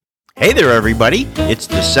Hey there, everybody. It's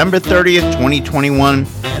December 30th, 2021,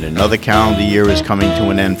 and another calendar year is coming to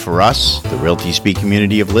an end for us, the Realty Speak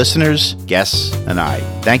community of listeners, guests, and I.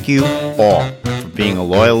 Thank you all for being a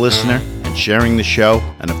loyal listener and sharing the show.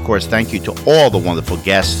 And of course, thank you to all the wonderful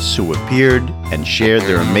guests who appeared and shared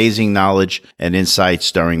their amazing knowledge and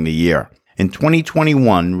insights during the year. In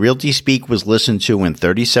 2021, Realty Speak was listened to in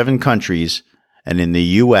 37 countries and in the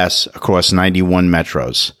U.S. across 91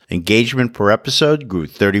 metros. Engagement per episode grew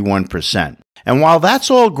 31%. And while that's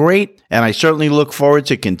all great, and I certainly look forward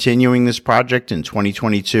to continuing this project in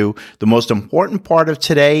 2022, the most important part of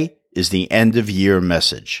today is the end-of-year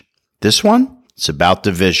message. This one, it's about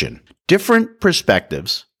the vision. Different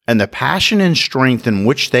perspectives and the passion and strength in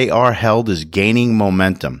which they are held is gaining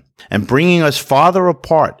momentum and bringing us farther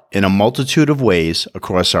apart in a multitude of ways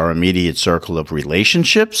across our immediate circle of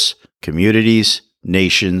relationships, communities,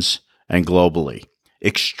 nations, and globally.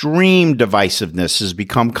 Extreme divisiveness has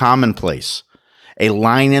become commonplace, a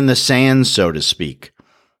line in the sand, so to speak,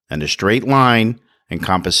 and a straight line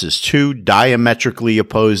encompasses two diametrically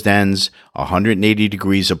opposed ends 180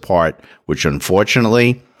 degrees apart, which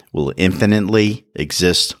unfortunately will infinitely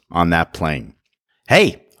exist on that plane.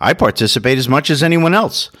 Hey, I participate as much as anyone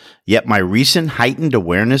else, yet my recent heightened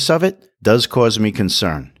awareness of it does cause me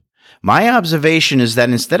concern. My observation is that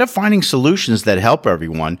instead of finding solutions that help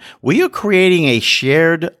everyone, we are creating a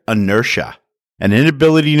shared inertia, an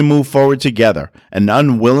inability to move forward together, an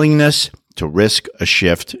unwillingness to risk a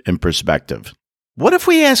shift in perspective. What if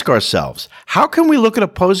we ask ourselves, how can we look at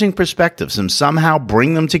opposing perspectives and somehow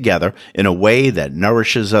bring them together in a way that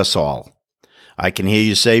nourishes us all? I can hear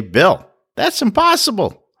you say, Bill, that's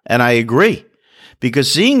impossible. And I agree.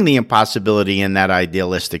 Because seeing the impossibility in that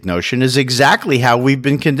idealistic notion is exactly how we've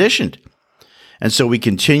been conditioned. And so we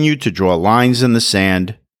continue to draw lines in the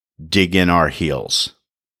sand, dig in our heels.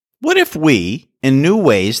 What if we, in new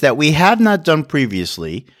ways that we have not done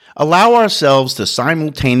previously, allow ourselves to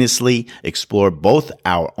simultaneously explore both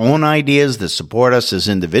our own ideas that support us as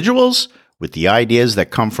individuals with the ideas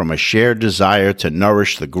that come from a shared desire to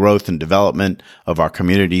nourish the growth and development of our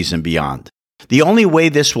communities and beyond? The only way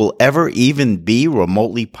this will ever even be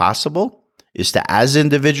remotely possible is to, as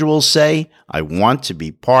individuals, say, I want to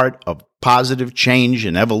be part of positive change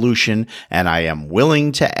and evolution, and I am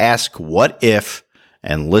willing to ask what if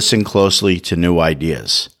and listen closely to new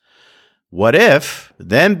ideas. What if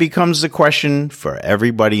then becomes the question for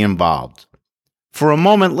everybody involved. For a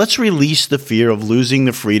moment, let's release the fear of losing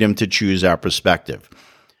the freedom to choose our perspective.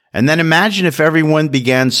 And then imagine if everyone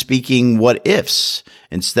began speaking what ifs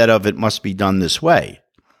instead of it must be done this way.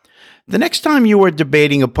 The next time you are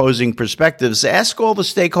debating opposing perspectives, ask all the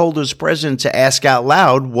stakeholders present to ask out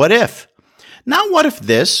loud, what if? Not what if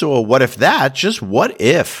this or what if that, just what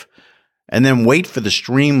if? And then wait for the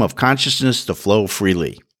stream of consciousness to flow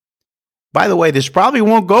freely. By the way, this probably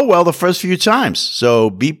won't go well the first few times, so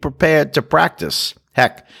be prepared to practice.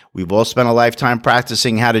 Heck, we've all spent a lifetime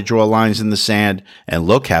practicing how to draw lines in the sand, and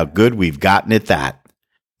look how good we've gotten at that.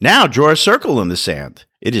 Now draw a circle in the sand.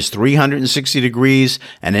 It is 360 degrees,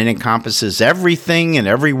 and it encompasses everything and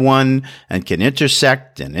everyone, and can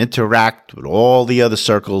intersect and interact with all the other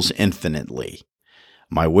circles infinitely.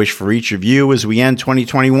 My wish for each of you as we end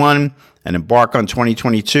 2021 and embark on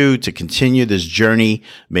 2022 to continue this journey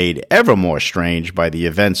made ever more strange by the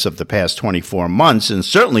events of the past 24 months and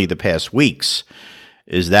certainly the past weeks,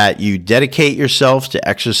 is that you dedicate yourself to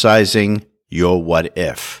exercising your what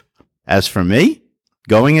if. As for me,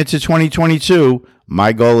 going into 2022,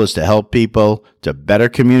 my goal is to help people to better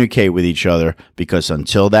communicate with each other because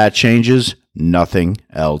until that changes, nothing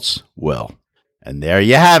else will. And there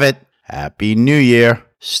you have it. Happy New Year.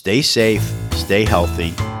 Stay safe, stay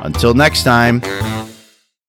healthy. Until next time,